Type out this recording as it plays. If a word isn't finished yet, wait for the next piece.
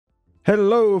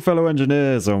Hello fellow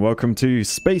engineers and welcome to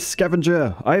Space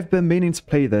Scavenger. I've been meaning to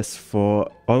play this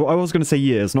for, I was going to say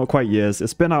years, not quite years.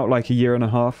 It's been out like a year and a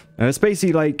half. It's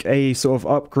basically like a sort of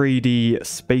upgradey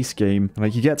space game.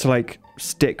 Like you get to like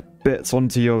stick bits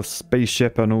onto your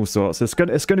spaceship and all sorts. It's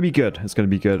gonna be good. It's gonna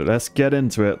be good. Let's get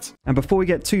into it. And before we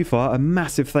get too far, a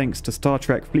massive thanks to Star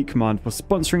Trek Fleet Command for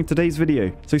sponsoring today's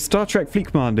video. So Star Trek Fleet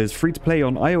Command is free to play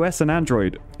on iOS and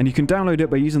Android, and you can download it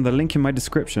by using the link in my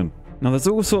description. Now there's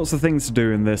all sorts of things to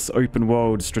do in this open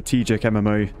world strategic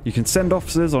MMO. You can send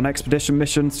officers on expedition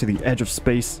missions to the edge of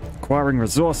space, acquiring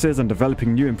resources and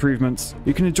developing new improvements.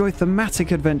 You can enjoy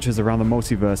thematic adventures around the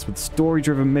multiverse with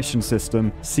story-driven mission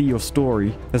system, See Your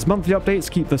Story. There's monthly updates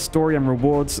to keep the story and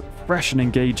rewards fresh and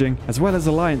engaging, as well as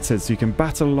alliances so you can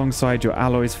battle alongside your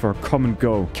allies for a common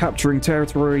goal, capturing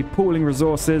territory, pooling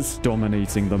resources,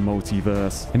 dominating the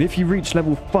multiverse. And if you reach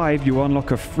level 5, you unlock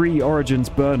a free Origins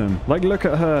Burnham. Like, look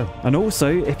at her. And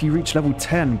also, if you reach level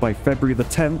 10 by February the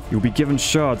 10th, you'll be given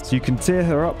shards so you can tier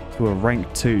her up to a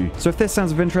rank 2. So if this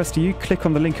sounds of interest to you, click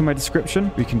on the link in my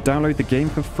description. You can download the game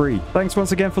for free. Thanks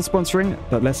once again for sponsoring,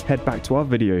 but let's head back to our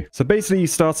video. So basically, you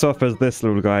start off as this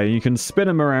little guy. You can spin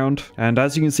him around, and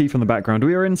as you can see from the background,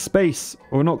 we are in space.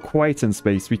 Or not quite in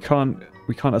space. We can't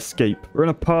escape. We're in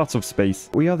a part of space.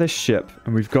 We are this ship,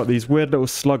 and we've got these weird little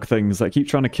slug things that keep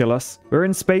trying to kill us. We're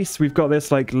in space. We've got this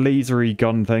like lasery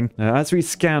gun thing. As we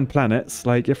scan planets,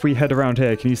 like if we head around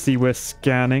here, can you see we're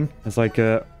scanning? It's like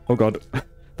oh god.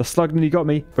 The slug nearly got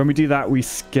me. When we do that, we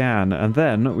scan, and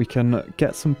then we can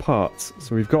get some parts.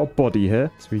 So we've got a body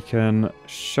here, so we can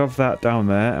shove that down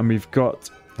there, and we've got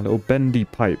a little bendy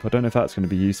pipe. I don't know if that's going to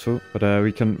be useful, but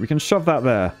we can shove that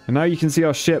there. And now you can see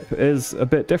our ship is a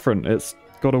bit different. It's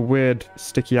got a weird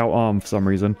sticky out arm for some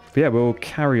reason. But yeah, we'll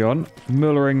carry on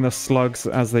mullering the slugs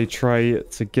as they try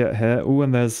to get here. Oh,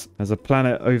 and there's a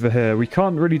planet over here. We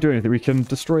can't really do anything. We can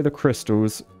destroy the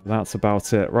crystals. That's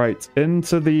about it. Right,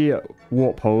 into the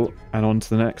warp hole and on to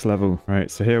the next level. Right,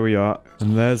 so here we are.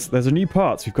 And there's a new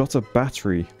part. We've got a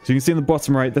battery. So you can see in the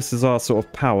bottom right, this is our sort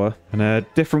of power. And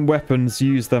different weapons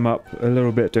use them up a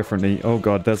little bit differently. Oh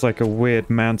god, there's like a weird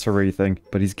manta ray thing.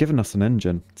 But he's given us an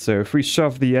engine. So if we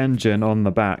shove the engine on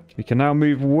the back, we can now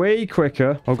move way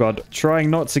quicker. Oh god, trying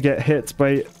not to get hit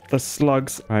by the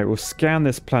slugs. All right, we'll scan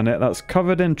this planet. That's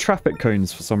covered in traffic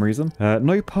cones for some reason.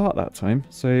 No part that time.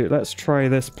 So let's try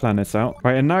this planet out.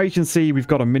 Right, and now you can see we've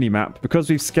got a mini map.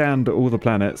 Because we've scanned all the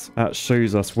planets, that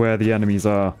shows us where the enemies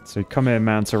are. So come here,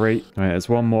 manta ray. All right, there's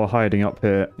one more hiding up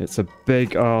here. It's a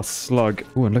big ass slug.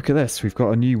 Oh, and look at this. We've got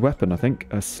a new weapon, I think.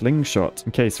 A slingshot.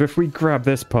 Okay, so if we grab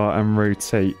this part and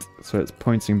rotate, so it's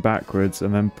pointing backwards,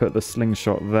 and then put the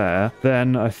slingshot there,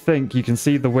 then I think you can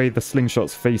see the way the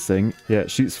slingshot's facing. Yeah,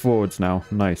 it shoots forwards now.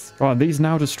 Nice. Oh, and these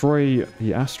now destroy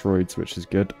the asteroids, which is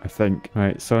good, I think. All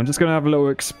right, so I'm just going to have a little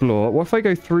explore. What if I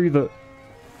go through the...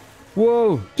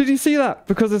 Whoa! Did you see that?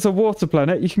 Because it's a water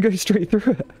planet, you can go straight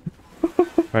through it.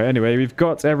 Right, anyway, we've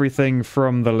got everything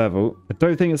from the level. I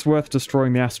don't think it's worth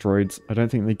destroying the asteroids. I don't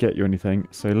think they get you anything.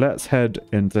 So let's head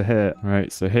into here.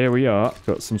 Right, so here we are.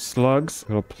 Got some slugs.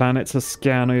 Got a planet to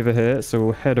scan over here. So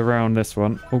we'll head around this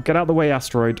one. We'll get out the way,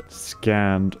 asteroid.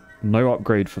 Scanned. No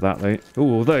upgrade for that, though.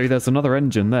 Ooh, although there's another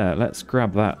engine there. Let's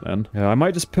grab that, then. Yeah, I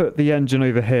might just put the engine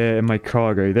over here in my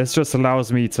cargo. This just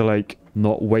allows me to, like,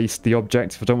 not waste the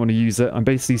object if I don't want to use it. I'm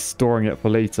basically storing it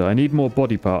for later. I need more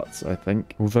body parts, I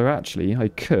think. Although, actually, I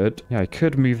could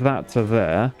move that to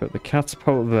there. Put the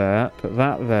catapult there. Put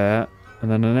that there. And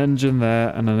then an engine there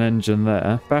and an engine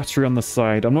there. Battery on the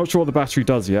side. I'm not sure what the battery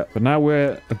does yet, but now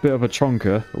we're a bit of a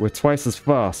chonker, but we're twice as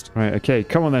fast. Right, okay,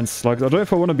 come on then, slugs. I don't know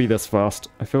if I want to be this fast.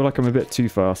 I feel like I'm a bit too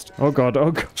fast. Oh god, oh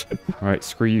god. All right,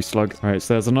 screw you, slug. All right,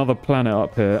 so there's another planet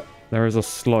up here. There is a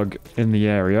slug in the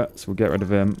area, so we'll get rid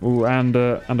of him. Oh, and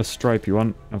a stripy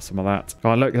one. Have some of that.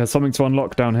 Oh, look, there's something to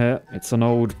unlock down here. It's an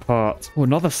old part. Oh,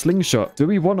 another slingshot. Do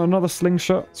we want another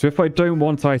slingshot? So if I don't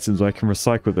want items, I can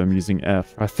recycle them using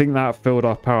F. I think that filled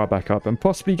our power back up and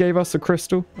possibly gave us a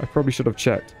crystal. I probably should have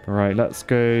checked. All right, let's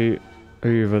go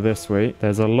over this way.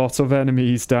 There's a lot of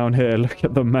enemies down here. Look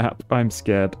at the map. I'm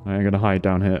scared. I'm gonna hide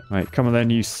down here. Right, come on then,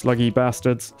 you sluggy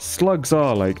bastards. Slugs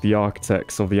are like the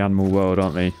architects of the animal world,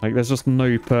 aren't they? Like, there's just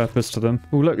no purpose to them.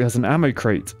 Oh, look, there's an ammo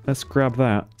crate. Let's grab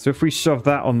that. So if we shove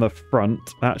that on the front,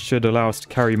 that should allow us to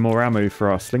carry more ammo for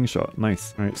our slingshot.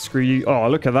 Nice. All right, screw you. Oh,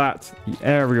 look at that. The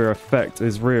area effect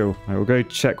is real. All right, we'll go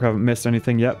check we haven't missed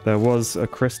anything yet. There was a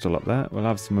crystal up there. We'll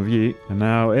have some of you. And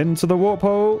now into the warp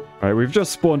hole. All right, we've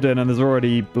just spawned in and there's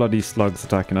already bloody slugs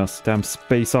attacking us. Damn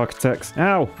space architects.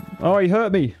 Ow! Oh, he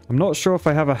hurt me. I'm not sure if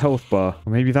I have a health bar.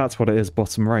 Or maybe that's what it is,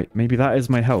 bottom right. Maybe that is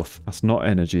my health. That's not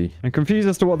energy. I'm confused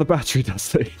as to what the battery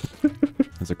does though.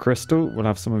 There's a crystal. We'll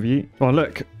have some of you. Oh,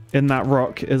 look. In that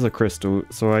rock is a crystal,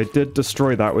 so I did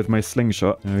destroy that with my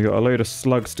slingshot. And we got a load of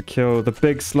slugs to kill. The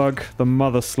big slug, the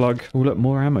mother slug. Oh, look,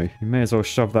 more ammo. You may as well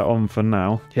shove that on for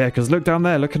now. Yeah, because look down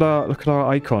there. Look at our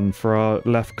icon for our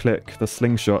left click, the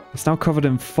slingshot. It's now covered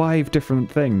in 5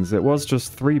 different things. It was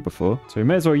just 3 before. So we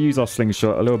may as well use our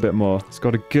slingshot a little bit more. It's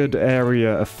got a good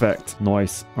area effect.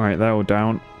 Nice. All right, they're all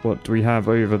down. What do we have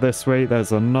over this way?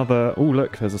 There's another... Oh,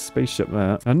 look, there's a spaceship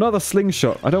there. Another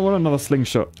slingshot. I don't want another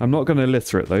slingshot. I'm not going to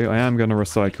litter it, though. I am going to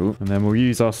recycle. And then we'll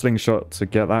use our slingshot to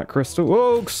get that crystal.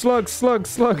 Oh, slugs, slugs,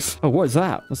 slugs. Oh, what is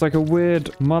that? It's like a weird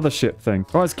mothership thing.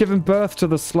 Oh, it's giving birth to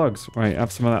the slugs. Right,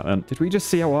 have some of that then. Did we just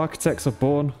see how architects are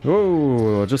born?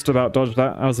 Oh, just about dodged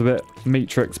that. That was a bit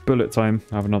Matrix bullet time.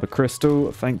 Have another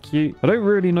crystal. Thank you. I don't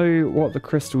really know what the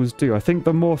crystals do. I think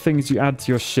the more things you add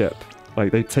to your ship,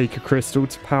 like, they take a crystal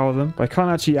to power them. But I can't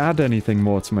actually add anything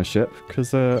more to my ship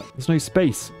because there's no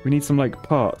space. We need some, like,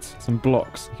 parts, some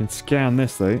blocks. You can scan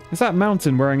this, though. Is that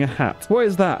mountain wearing a hat? What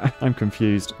is that? I'm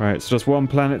confused. All right, it's just one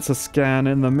planet to scan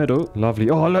in the middle. Lovely.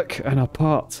 Oh, look, and a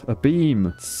part, a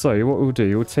beam. So what we'll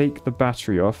do, we'll take the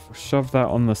battery off, we'll shove that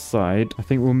on the side. I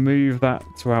think we'll move that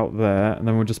to out there, and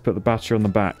then we'll just put the battery on the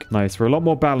back. Nice. We're a lot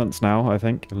more balanced now, I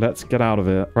think. Let's get out of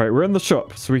here. All right, we're in the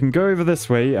shop, so we can go over this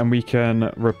way, and we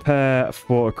can repair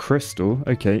for a crystal.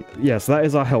 Okay, yeah, so that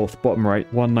is our health, bottom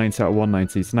right, 190 out of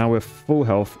 190. So now we're full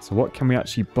health. So what can we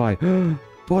actually buy?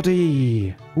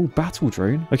 Body. Oh, battle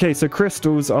drone. Okay, so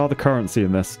crystals are the currency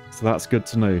in this, so that's good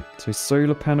to know. So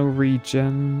solar panel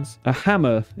regens, a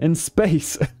hammer in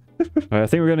space. Right, I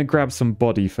think we're going to grab some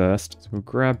body first. So we'll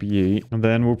grab you, and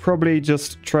then we'll probably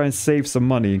just try and save some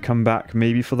money and come back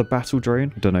maybe for the battle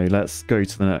drone. I don't know. Let's go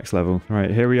to the next level. All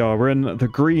right, here we are. We're in the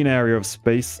green area of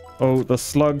space. Oh, the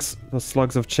slugs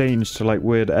have changed to like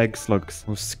weird egg slugs.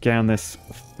 We'll scan this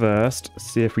first,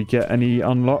 see if we get any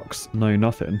unlocks. No,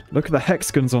 nothing. Look at the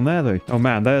hexagons on there, though. Oh,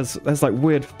 man, there's like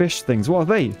weird fish things. What are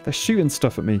they? They're shooting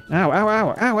stuff at me. Ow, ow,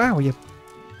 ow, ow, ow, you...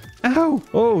 Ow!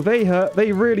 Oh, they hurt.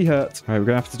 They really hurt. All right, we're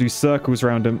going to have to do circles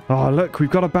around him. Oh, look, we've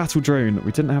got a battle drone.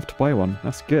 We didn't have to buy one.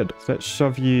 That's good. So let's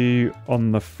shove you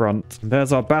on the front.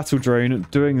 There's our battle drone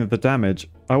doing the damage.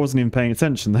 I wasn't even paying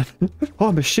attention then.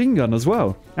 Oh, machine gun as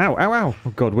well. Ow, ow, ow. Oh,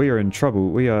 God, we are in trouble.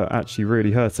 We are actually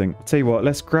really hurting. I'll tell you what,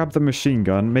 let's grab the machine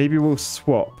gun. Maybe we'll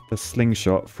swap the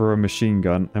slingshot for a machine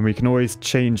gun, and we can always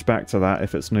change back to that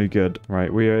if it's no good.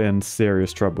 Right, we are in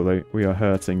serious trouble, though. We are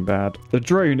hurting bad. The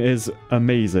drone is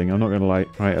amazing. I'm not going to lie.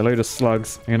 Right, a load of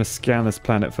slugs. I'm going to scan this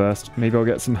planet first. Maybe I'll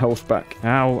get some health back.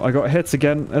 Ow, I got hit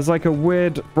again. There's like a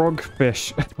weird frog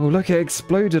fish. Oh, look, it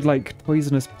exploded like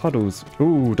poisonous puddles.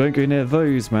 Ooh, don't go near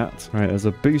those, Matt. Right, there's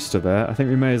a booster there. I think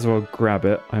we may as well grab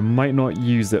it. I might not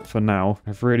use it for now.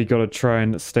 I've really got to try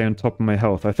and stay on top of my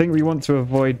health. I think we want to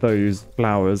avoid those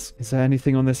flowers. Is there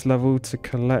anything on this level to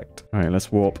collect? All right,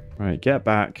 let's warp. All right, get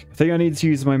back. I think I need to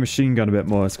use my machine gun a bit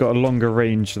more. It's got a longer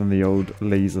range than the old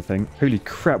laser thing. Holy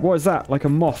crap, what is that? Like a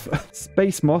moth.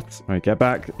 Space moth. All right, get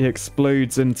back. It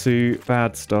explodes into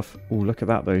bad stuff. Oh, look at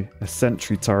that, though. A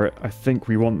sentry turret. I think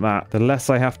we want that. The less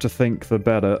I have to think, the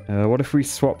better. What if we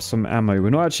swap some ammo?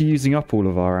 We're not actually using up all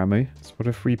of our ammo. So what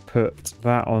if we put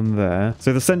that on there?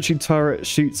 So the sentry turret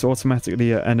shoots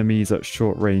automatically at enemies at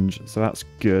short range. So that's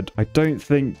good. I don't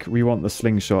think we want the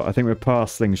slingshot. I think we're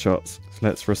past slingshots. So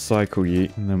let's recycle you,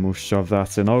 and then we'll shove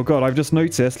that in. Oh, God, I've just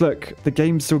noticed. Look, the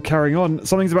game's still carrying on.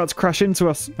 Something's about to crash into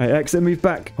us. Right, exit, move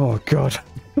back. Oh, God.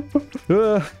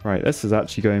 Right, this is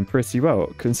actually going pretty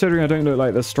well, considering I don't look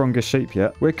like the strongest shape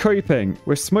yet. We're coping.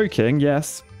 We're smoking,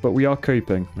 yes, but we are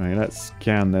coping. All right, let's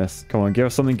scan this. Come on, give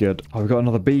us something good. Oh, we've got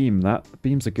another beam. The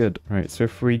beams are good. All right, so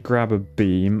if we grab a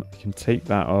beam, we can take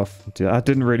that off. That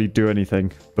didn't really do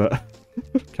anything, but...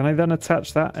 Can I then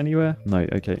attach that anywhere? No,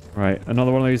 okay. Right,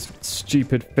 another one of those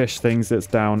stupid fish things. It's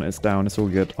down, it's down, it's all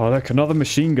good. Oh, look, another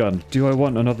machine gun. Do I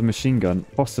want another machine gun?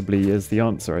 Possibly is the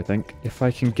answer, I think. If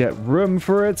I can get room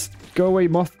for it. Go away,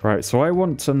 moth. Right, so I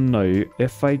want to know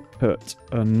if I put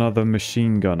another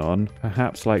machine gun on,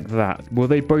 perhaps like that. Will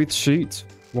they both shoot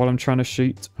while I'm trying to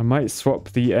shoot? I might swap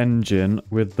the engine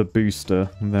with the booster,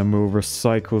 and then we'll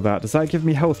recycle that. Does that give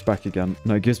me health back again?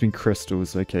 No, it gives me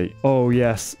crystals. Okay. Oh,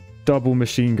 yes. Double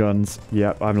machine guns.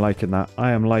 Yep, I'm liking that.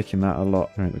 I am liking that a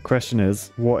lot. All right, the question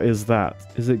is, what is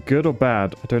that? Is it good or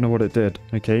bad? I don't know what it did.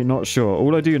 Okay, not sure.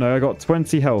 All I do know, I got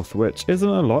 20 health, which isn't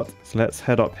a lot. So let's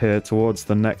head up here towards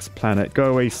the next planet.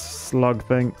 Go away, slug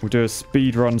thing. We'll do a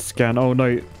speed run scan. Oh, no.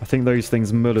 I think those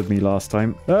things mullered me last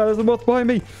time. There's a moth behind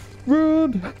me.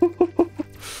 Run!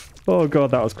 Oh, God,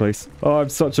 that was close. Oh, I'm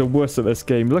such a wuss at this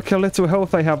game. Look how little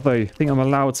health I have, though. I think I'm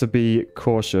allowed to be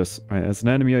cautious. Right, there's an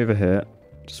enemy over here.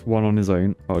 Just one on his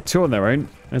own. Oh, two on their own.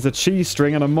 There's a cheese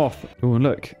string and a moth. Oh, and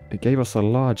look, it gave us a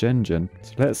large engine.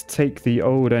 So let's take the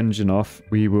old engine off.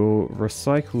 We will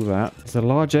recycle that. Is a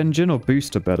large engine or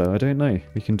booster better? I don't know.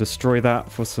 We can destroy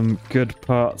that for some good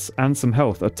parts and some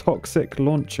health. A toxic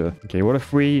launcher. Okay, what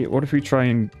if we try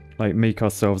and like make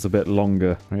ourselves a bit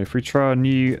longer? Right, if we try a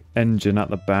new engine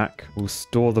at the back, we'll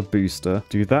store the booster.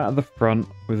 Do that at the front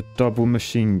with double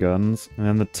machine guns, and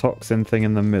then the toxin thing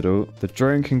in the middle. The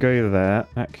drone can go there.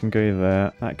 That can go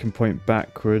there. That can point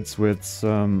backwards with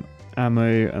some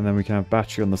ammo, and then we can have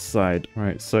battery on the side.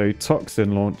 Right, so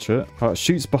toxin launcher. Oh, it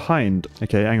shoots behind.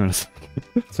 Okay, hang on a second.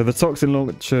 So the toxin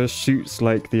launcher shoots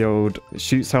like the old... It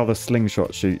shoots how the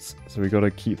slingshot shoots. So we got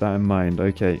to keep that in mind.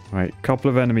 Okay, right.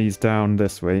 Couple of enemies down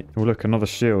this way. Oh, look, another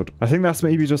shield. I think that's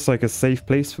maybe just like a safe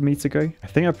place for me to go. I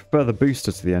think I prefer the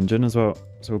booster to the engine as well.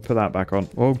 So we'll put that back on.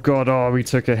 Oh, God. Oh, we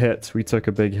took a hit. We took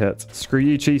a big hit. Screw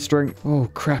you, cheese string. Oh,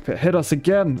 crap. It hit us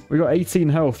again. We got 18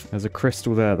 health. There's a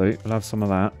crystal there, though. We'll have some of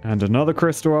that. And another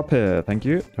crystal up here. Thank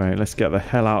you. All right, let's get the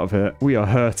hell out of here. We are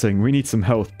hurting. We need some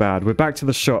health bad. We're back to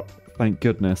the shop. Thank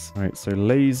goodness. All right, so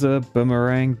laser,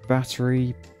 boomerang,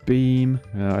 battery, beam.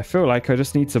 I feel like I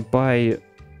just need to buy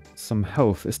some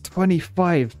health. It's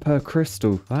 25 per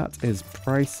crystal. That is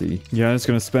pricey. Yeah, I'm just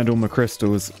going to spend all my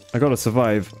crystals. I got to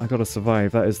survive. I got to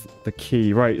survive. That is the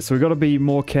key. Right, so we got to be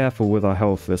more careful with our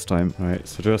health this time. All right,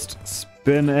 so just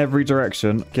spin every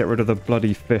direction. Get rid of the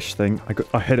bloody fish thing.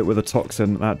 I hit it with a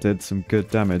toxin. That did some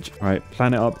good damage. All right,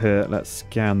 planet up here. Let's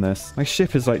scan this. My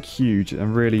ship is like huge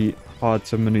and really hard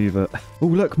to maneuver. Oh,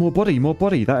 look, more body, more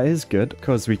body. That is good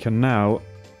because we can now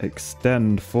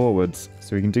extend forwards.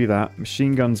 So we can do that.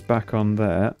 Machine guns back on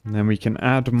there. And then we can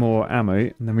add more ammo.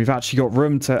 And then we've actually got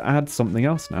room to add something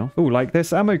else now. Oh, like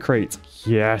this ammo crate.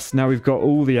 Yes, now we've got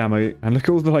all the ammo. And look at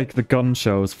all the like the gun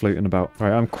shells floating about.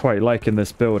 Right, I'm quite liking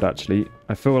this build actually.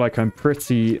 I feel like I'm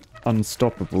pretty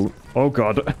unstoppable. Oh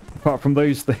god. Apart from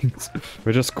those things.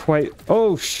 We're just quite...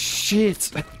 Oh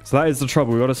shit. So that is the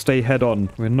trouble. We've got to stay head on.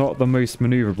 We're not the most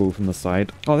maneuverable from the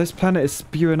side. Oh, this planet is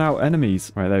spewing out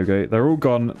enemies. Right, there we go. They're all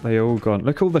gone. They're all gone.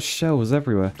 Look at all the shells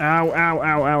everywhere. Ow, ow,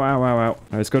 ow, ow, ow, ow, ow.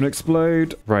 Oh, it's going to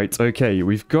explode. Right, okay.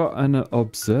 We've got an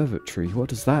observatory. What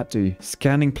does that do?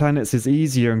 Scanning planets is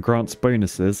easier and grants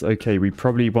bonuses. Okay, we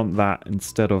probably want that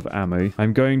instead of ammo.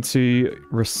 I'm going to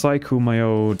recycle my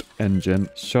old engine.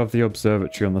 Shove the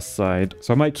observatory on the side.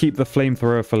 So I might keep the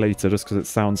flamethrower for later just because it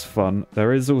sounds fun.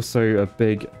 There is also a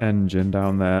big engine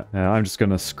down there. I'm just going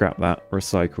to scrap that.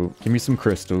 Recycle. Give me some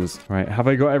crystals. Right, have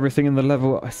I got everything in the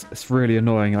level? It's really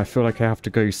annoying. I feel like I have to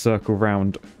go circle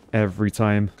round every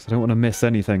time because I don't want to miss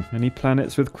anything. Any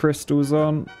planets with crystals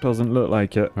on? Doesn't look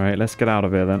like it. All right, let's get out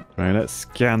of here then. All right, let's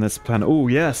scan this planet. Oh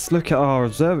yes, look at our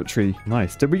observatory.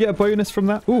 Nice. Did we get a bonus from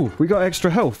that? Oh, we got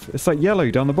extra health. It's like yellow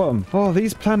down the bottom. Oh,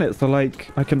 these planets are like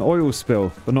an oil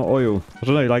spill, but not oil. I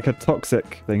don't know, like a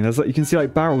toxic thing. There's like, you can see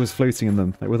like barrels floating in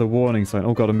them, like with a warning sign.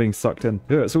 Oh god, I'm being sucked in.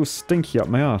 Yeah, it's all stinky up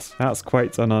my ass. That's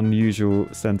quite an unusual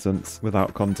sentence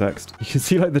without context. You can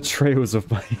see like the trails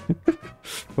of my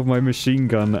of my machine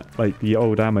gun, like the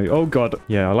old ammo. Oh god.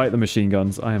 Yeah, I like the machine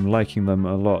guns. I am liking them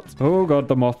a lot. Oh god,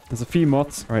 the moth. There's a few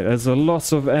moths. Right, there's a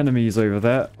lot of enemies over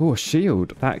there. Oh, a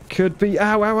shield. That could be...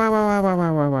 Ow, ow, ow, ow, ow, ow,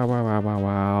 ow, ow, ow, ow, ow,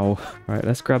 ow. Right,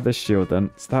 let's grab this shield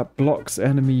then. So that blocks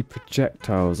enemy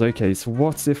projectiles. Okay, so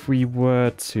what if we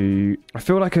were to... I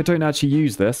feel like I don't actually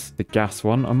use this. The gas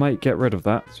one. I might get rid of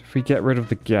that. So if we get rid of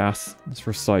the gas, let's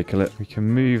recycle it. We can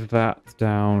move that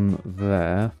down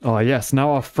there. Oh yes,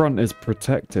 now our front is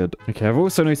protected. Okay, I've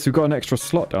also noticed we've got an extra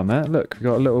slot down there. Look, we've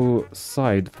got a little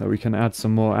side that we can add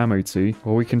some more ammo to.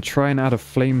 Or we can try and add a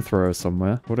flamethrower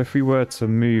somewhere. What if we were to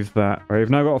move that? Right, we've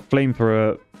now got a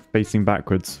flamethrower facing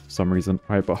backwards for some reason.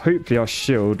 Right, but hopefully our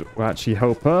shield will actually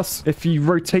help us. If you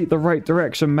rotate the right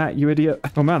direction, Matt, you idiot.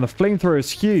 Oh man, the flamethrower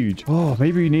is huge. Oh,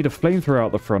 maybe we need a flamethrower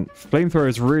out the front. Flamethrower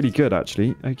is really good,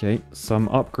 actually. Okay, some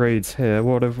upgrades here.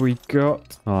 What have we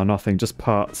got? Oh, nothing. Just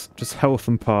parts. Just health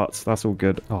and parts. That's all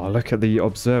good. Oh, look at the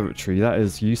observatory. That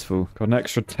is useful. Got an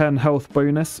extra 10 health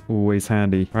bonus. Always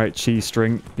handy. Right, cheese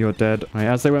string, you're dead. Right,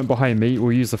 as they went behind me,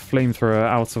 we'll use the flamethrower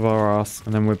out of our ass.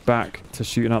 And then we're back to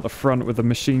shooting out the front with the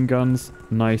machine guns.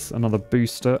 Nice. Another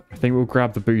booster. I think we'll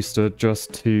grab the booster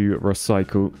just to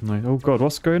recycle. Like, oh god,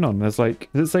 what's going on? There's like,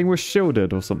 is it saying we're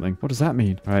shielded or something? What does that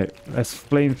mean? All right, let's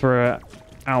flamethrower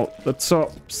out the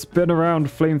top. Spin around,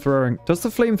 flamethrowing. Does the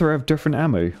flamethrower have different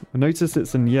ammo? I noticed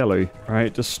it's in yellow. All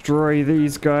right, destroy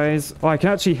these guys. Oh, I can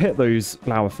actually hit those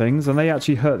flower things, and they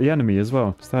actually hurt the enemy as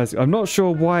well. So I'm not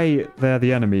sure why they're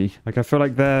the enemy. Like, I feel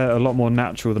like they're a lot more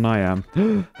natural than I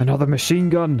am. Another machine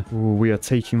gun. Ooh, we are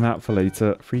taking that for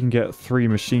later. If we can get 3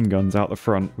 machine guns out the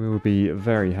front, we will be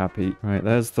very happy. All right,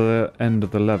 there's the end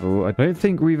of the level. I don't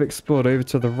think we've explored over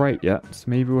to the right yet, so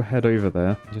maybe we'll head over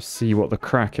there and just see what the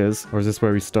crack is. Or is this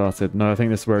where we started? No, I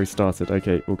think this is where we started.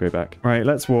 Okay, we'll go back. All right,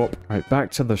 let's warp. All right,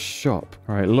 back to the shop.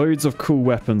 All right, loads of cool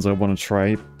weapons I want to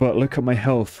try, but look at my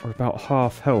health. We're about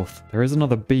half health. There is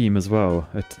another beam as well,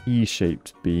 a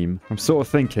T-shaped beam. I'm sort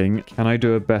of thinking, can I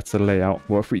do a better layout?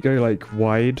 What if we go like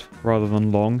wide rather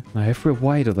than long? Now, if we're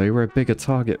wider though, we're a bigger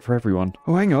target for everyone.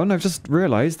 Oh, hang on, I've just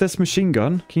realized this machine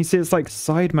gun. Can you see it's like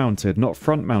side mounted, not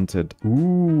front mounted?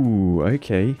 Ooh,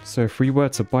 okay. So if we were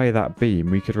to buy that beam,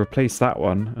 we could replace that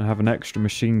one and have an extra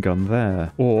machine gun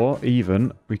there. Or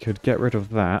even we could get rid of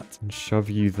that and shove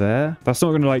you there. That's not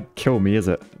going to like kill me, is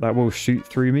it? That will shoot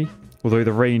through me. Although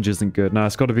the range isn't good. No,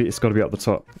 it's got to be up the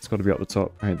top. It's got to be up the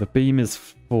top. All right, the beam is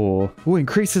 4. Oh,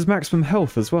 increases maximum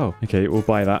health as well. Okay, we'll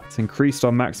buy that. It's increased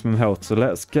our maximum health. So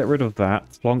let's get rid of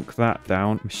that. Plonk that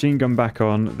down. Machine gun back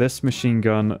on. This machine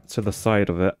gun to the side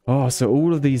of it. Oh, so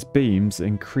all of these beams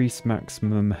increase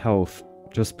maximum health.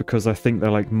 Just because I think they're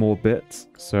like more bits.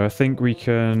 So I think we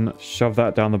can shove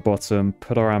that down the bottom,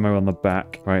 put our ammo on the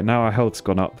back. Right, now our health's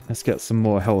gone up. Let's get some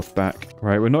more health back.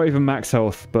 Right, we're not even max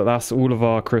health, but that's all of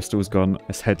our crystals gone.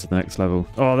 Let's head to the next level.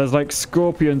 Oh, there's like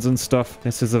scorpions and stuff.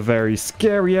 This is a very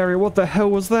scary area. What the hell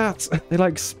was that? They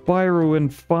like spiral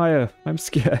and fire. I'm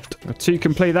scared. Two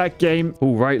can play that game.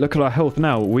 All right, look at our health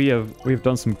now. We've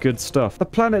done some good stuff. The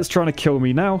planet's trying to kill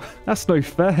me now. That's no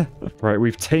fair. Right,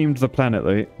 we've tamed the planet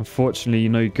though. Unfortunately,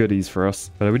 no goodies for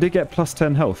us, but we did get plus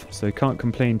 10 health, so can't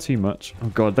complain too much. Oh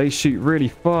god, they shoot really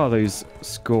far, those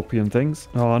scorpion things.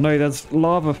 Oh no, there's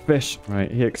lava fish.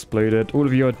 Right, he exploded. All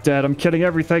of you are dead. I'm killing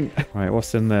everything. Right,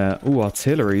 what's in there? Oh,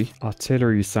 artillery.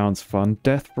 Artillery sounds fun.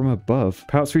 Death from above.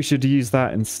 Perhaps we should use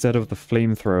that instead of the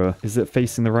flamethrower. Is it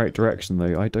facing the right direction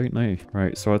though? I don't know.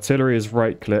 Right, so artillery is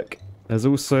right click. There's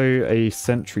also a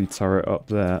sentry turret up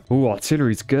there. Oh,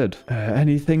 artillery's good.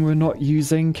 Anything we're not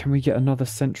using? Can we get another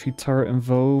sentry turret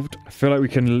involved? I feel like we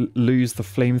can lose the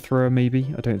flamethrower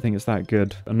maybe. I don't think it's that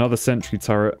good. Another sentry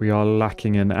turret. We are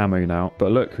lacking in ammo now.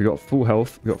 But look, we got full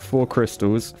health. We got 4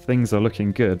 crystals. Things are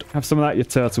looking good. Have some of that, you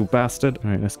turtle bastard.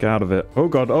 All right, let's get out of it. Oh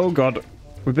god, oh god.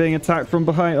 We're being attacked from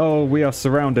behind. Oh, we are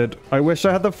surrounded. I wish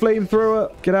I had the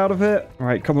flamethrower. Get out of it. All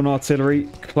right, come on, artillery.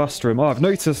 Cluster him. Oh, I've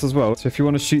noticed as well. So if you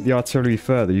want to shoot the artillery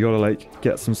further, you got to, like,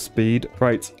 get some speed.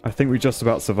 Right, I think we just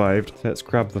about survived. Let's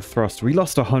grab the thruster. We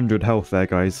lost 100 health there,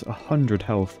 guys. 100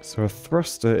 health. So a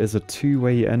thruster is a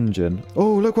 2-way engine.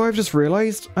 Oh, look what I've just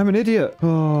realized. I'm an idiot.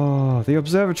 Oh, the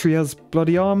observatory has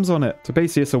bloody arms on it. So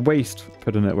basically, it's a waste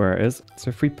putting it where it is. So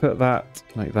if we put that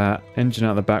like that, engine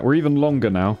out the back, we're even longer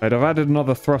now. Right, I've added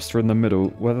another thruster in the middle.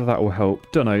 Whether that will help,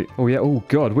 don't know. Oh yeah, oh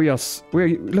god, we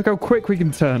look how quick we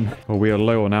can turn. Oh, we are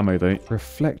low on ammo though.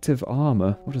 Reflective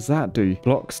armor, what does that do?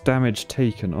 Blocks damage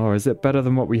taken. Oh, is it better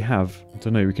than what we have? I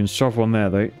don't know. We can shove one there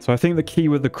though. So I think the key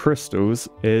with the crystals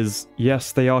is,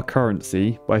 yes, they are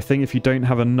currency, but I think if you don't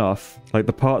have enough, like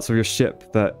the parts of your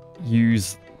ship that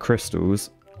use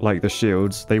crystals, like the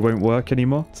shields, they won't work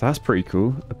anymore. So that's pretty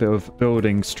cool. A bit of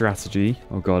building strategy.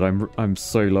 Oh god, I'm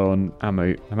so low on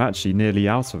ammo. I'm actually nearly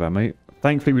out of ammo.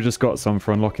 Thankfully, we just got some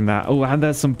for unlocking that. Oh, and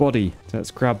there's some body. So let's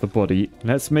grab the body.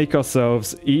 Let's make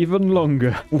ourselves even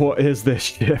longer. What is this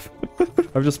ship?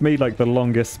 I've just made like the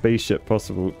longest spaceship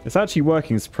possible. It's actually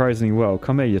working surprisingly well.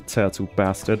 Come here, you turtle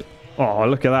bastard. Oh,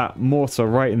 look at that. Mortar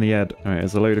right in the head. All right,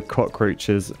 there's a load of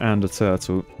cockroaches and a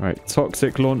turtle. All right,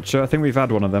 toxic launcher. I think we've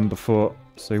had one of them before,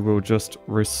 so we'll just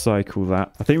recycle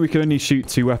that. I think we can only shoot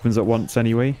 2 weapons at once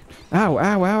anyway. Ow,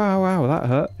 ow, ow, ow, ow. That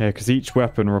hurt. Yeah, because each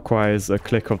weapon requires a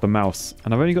click of the mouse,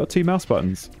 and I've only got 2 mouse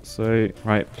buttons. So,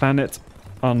 right, planet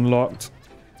unlocked.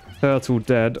 Turtle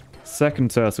dead.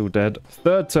 Second turtle dead.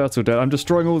 Third turtle dead. I'm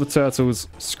destroying all the turtles.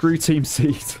 Screw Team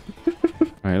Seed.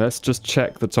 Alright, let's just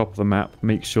check the top of the map.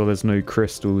 Make sure there's no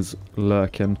crystals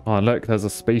lurking. Oh, look, there's a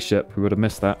spaceship. We would have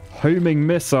missed that. Homing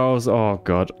missiles. Oh,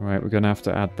 God. Alright, we're going to have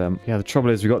to add them. Yeah, the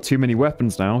trouble is we've got too many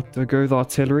weapons now. Do I go with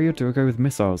artillery or do I go with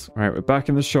missiles? Alright, we're back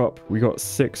in the shop. We got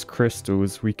 6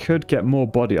 crystals. We could get more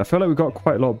body. I feel like we've got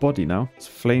quite a lot of body now. It's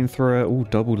flamethrower. Oh,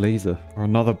 double laser. Or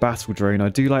another battle drone. I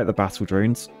do like the battle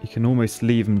drones. You can almost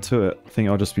leave them to it. I think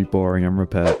I'll just be boring and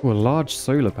repair. Oh, a large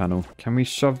solar panel. Can we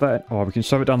shove that? Oh, we can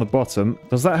shove it down the bottom.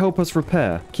 Does that help us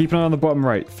repair? Keep an eye on the bottom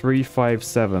right. 3, 5,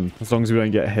 7. As long as we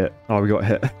don't get hit. Oh, we got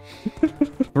hit.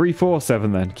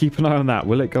 347 then. Keep an eye on that.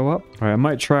 Will it go up? All right, I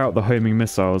might try out the homing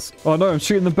missiles. Oh no, I'm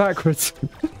shooting them backwards.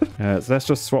 So let's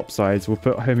just swap sides. We'll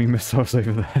put homing missiles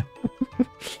over there.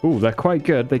 Ooh, they're quite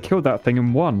good. They killed that thing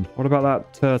in one. What about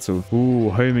that turtle? Ooh,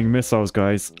 homing missiles,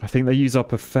 guys. I think they use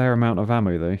up a fair amount of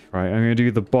ammo, though. Right, I'm going to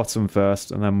do the bottom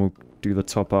first, and then we'll do the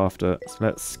top after. So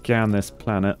let's scan this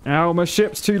planet. Ow, my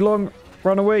ship's too long.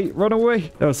 Run away, run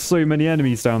away. There were so many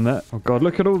enemies down there. Oh, God,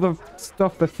 look at all the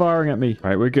stuff they're firing at me.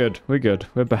 Right, we're good. We're good.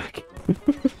 We're back.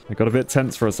 I got a bit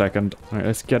tense for a second. All right,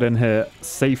 let's get in here.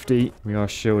 Safety. We are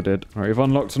shielded. All right, we've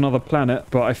unlocked another planet,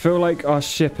 but I feel like our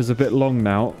ship is a bit long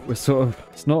now. We're sort of...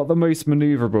 It's not the most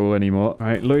maneuverable anymore. All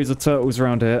right, loads of turtles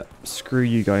around here. Screw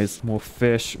you guys. More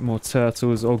fish, more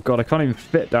turtles. Oh, God, I can't even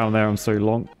fit down there. I'm so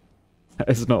long. That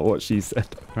is not what she said.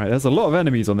 Right, there's a lot of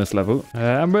enemies on this level.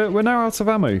 And we're now out of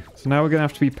ammo. So now we're going to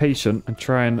have to be patient and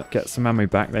try and get some ammo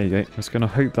back. There you go. Just going to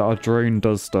hope that our drone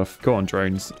does stuff. Go on,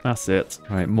 drones. That's it.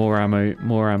 All right, more ammo,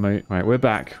 more ammo. All right, we're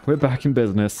back. We're back in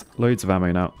business. Loads of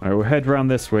ammo now. All right, we'll head around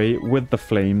this way with the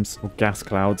flames or gas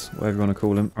clouds, whatever you want to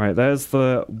call them. All right, there's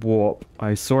the warp.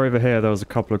 I saw over here there was a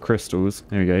couple of crystals.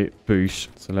 There we go. Boosh.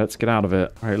 So let's get out of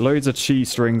it. All right, loads of cheese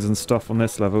strings and stuff on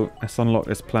this level. Let's unlock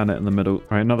this planet in the middle. All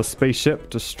right, another spaceship.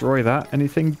 Destroy that.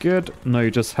 Anything good? No,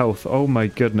 just health. Oh my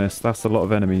goodness, that's a lot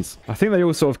of enemies. I think they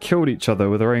all sort of killed each other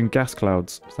with their own gas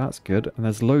clouds. So that's good. And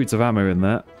there's loads of ammo in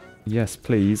there. Yes,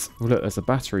 please. Oh, look, there's a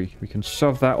battery. We can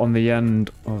shove that on the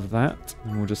end of that.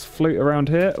 And we'll just float around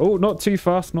here. Oh, not too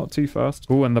fast. Not too fast.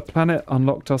 Oh, and the planet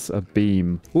unlocked us a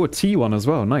beam. Oh, a T1 as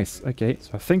well. Nice. Okay.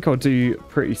 So I think I'll do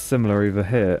pretty similar over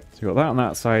here. So we got that on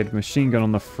that side. Machine gun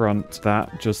on the front.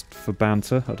 That just for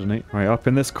banter. I don't know. Right, up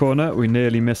in this corner. We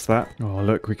nearly missed that. Oh,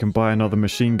 look, we can buy another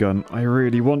machine gun. I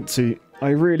really want to. I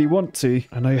really want to.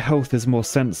 I know health is more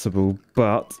sensible,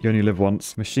 but you only live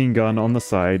once. Machine gun on the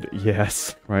side.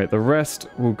 Yes. Right, the rest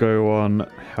will go on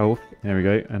health. There we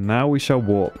go. And now we shall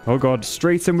warp. Oh, God.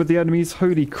 Straight in with the enemies.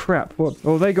 Holy crap. What?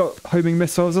 Oh, they got homing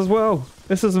missiles as well.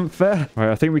 This isn't fair. Right,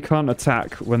 I think we can't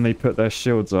attack when they put their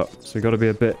shields up. So we got to be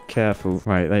a bit careful.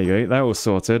 Right, there you go. That was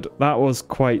sorted. That was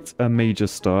quite a major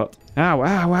start. Ow,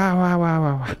 ow, ow, ow, ow,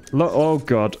 ow. Oh,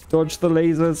 God. Dodge the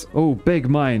lasers. Oh, big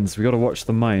mines. We got to watch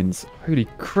the mines. Holy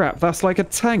crap. That's like a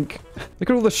tank. Look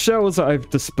at all the shells that I've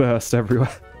dispersed everywhere.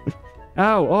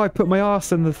 Ow! Oh, I put my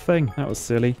arse in the thing. That was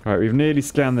silly. All right, we've nearly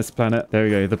scanned this planet. There we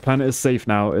go. The planet is safe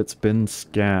now. It's been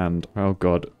scanned. Oh,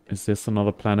 God. Is this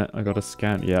another planet I gotta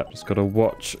scan? Yeah, just gotta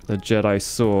watch the Jedi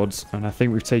swords. And I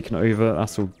think we've taken it over.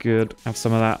 That's all good. Have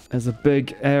some of that. There's a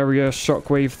big area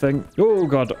shockwave thing. Oh,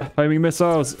 God. Homing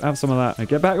missiles. Have some of that. Now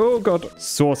get back. Oh, God.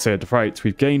 Sorted. Right,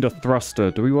 we've gained a thruster.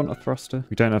 Do we want a thruster?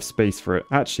 We don't have space for it.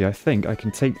 Actually, I think I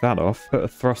can take that off. Put a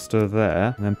thruster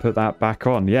there. And then put that back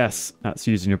on. Yes, that's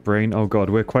using your brain. Oh, God.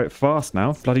 We're quite fast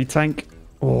now. Bloody tank.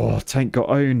 Oh, tank got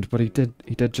owned, but he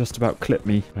did just about clip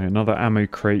me. Right, another ammo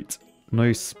crate.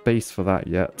 No space for that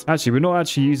yet. Actually, we're not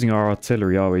actually using our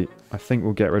artillery, are we? I think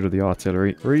we'll get rid of the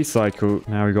artillery. Recycle.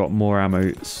 Now we got more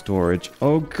ammo storage.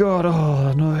 Oh, God.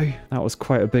 Oh, no. That was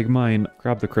quite a big mine.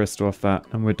 Grab the crystal off that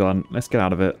and we're done. Let's get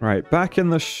out of it. Right, back in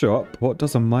the shop. What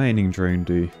does a mining drone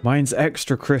do? Mines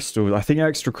extra crystals. I think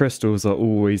extra crystals are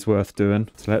always worth doing.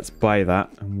 So let's buy that.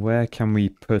 And where can we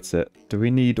put it? Do we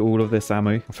need all of this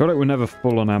ammo? I feel like we're never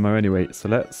full on ammo anyway. So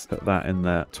let's put that in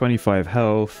there. 25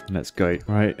 health. Let's go.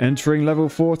 Right, entering level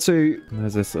 4-2.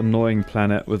 There's this annoying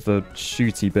planet with the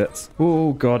shooty bits.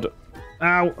 Oh, God.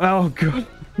 Ow. Oh, God.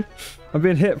 I'm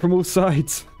being hit from all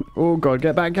sides. Oh, God.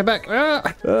 Get back. Get back.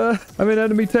 I'm in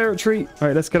enemy territory. All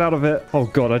right, let's get out of it. Oh,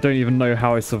 God. I don't even know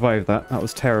how I survived that. That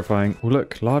was terrifying. Oh,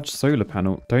 look. Large solar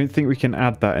panel. Don't think we can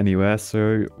add that anywhere,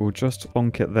 so we'll just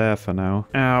bonk it there for now.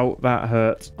 Ow. That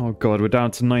hurt. Oh, God. We're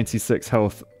down to 96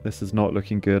 health. This is not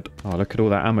looking good. Oh, look at all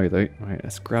that ammo, though. All right,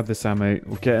 let's grab this ammo.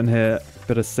 We'll get in here.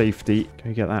 Bit of safety. Can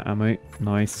we get that ammo?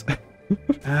 Nice.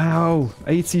 Ow!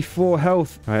 84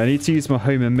 health. All right, I need to use my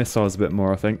homing missiles a bit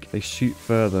more, I think. They shoot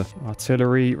further.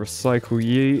 Artillery, recycle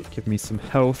you. Give me some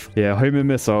health. Yeah, homing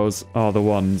missiles are the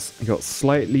ones. You got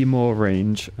slightly more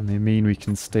range, and they mean we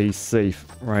can stay safe.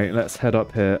 Right, let's head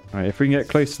up here. All right, if we can get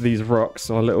close to these rocks,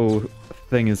 our little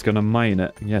thing is going to mine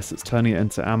it. Yes, it's turning it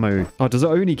into ammo. Oh, does it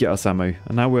only get us ammo?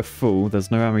 And now we're full. There's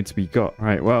no ammo to be got.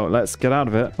 Right, well, let's get out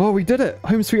of it. Oh, we did it.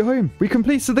 Home sweet home. We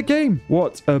completed the game.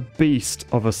 What a beast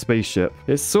of a spaceship.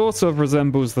 It sort of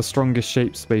resembles the strongest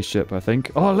shaped spaceship, I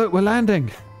think. Oh, look, we're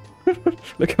landing.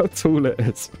 Look how tall it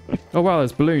is. Oh, wow,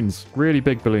 there's balloons. Really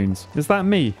big balloons. Is that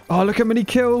me? Oh, look how many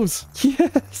kills.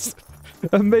 Yes.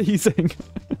 Amazing.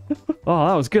 Oh,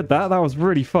 that was good. That was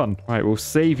really fun. Right, we'll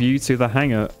save you to the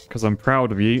hangar because I'm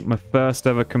proud of you. My first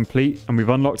ever complete, and we've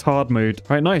unlocked hard mode.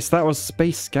 Right, nice. That was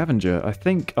Space Scavenger. I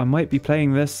think I might be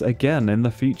playing this again in the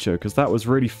future because that was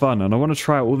really fun, and I want to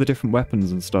try out all the different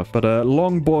weapons and stuff. But a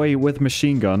long boy with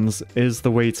machine guns is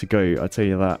the way to go, I tell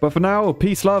you that. But for now,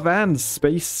 peace, love, and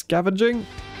space scavenging.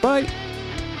 Bye.